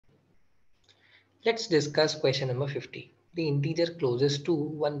Let's discuss question number 50. The integer closest to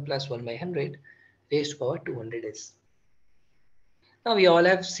 1 plus 1 by 100 raised to power 200 is. Now we all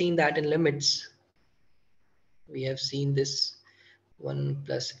have seen that in limits. We have seen this 1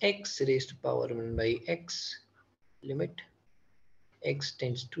 plus x raised to power 1 by x limit x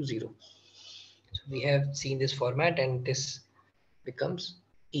tends to 0. So we have seen this format and this becomes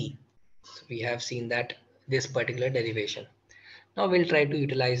e. So we have seen that this particular derivation. Now we'll try to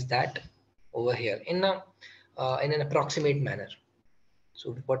utilize that over here in an approximate manner.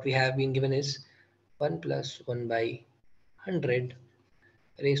 So what we have been given is 1 plus 1 by 100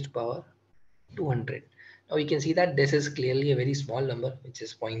 raised to power 200. Now you can see that this is clearly a very small number, which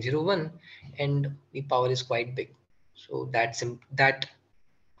is 0.01, and the power is quite big. So that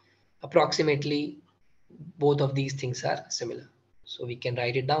approximately both of these things are similar. So we can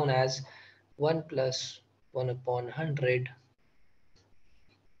write it down as 1 plus 1 upon 100,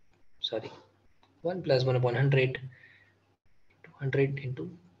 sorry, 1 plus 1 upon 100, 200 into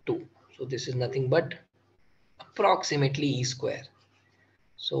 2. So this is nothing but approximately e square.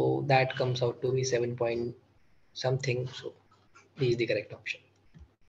 So that comes out to be 7 point something. So D is the correct option.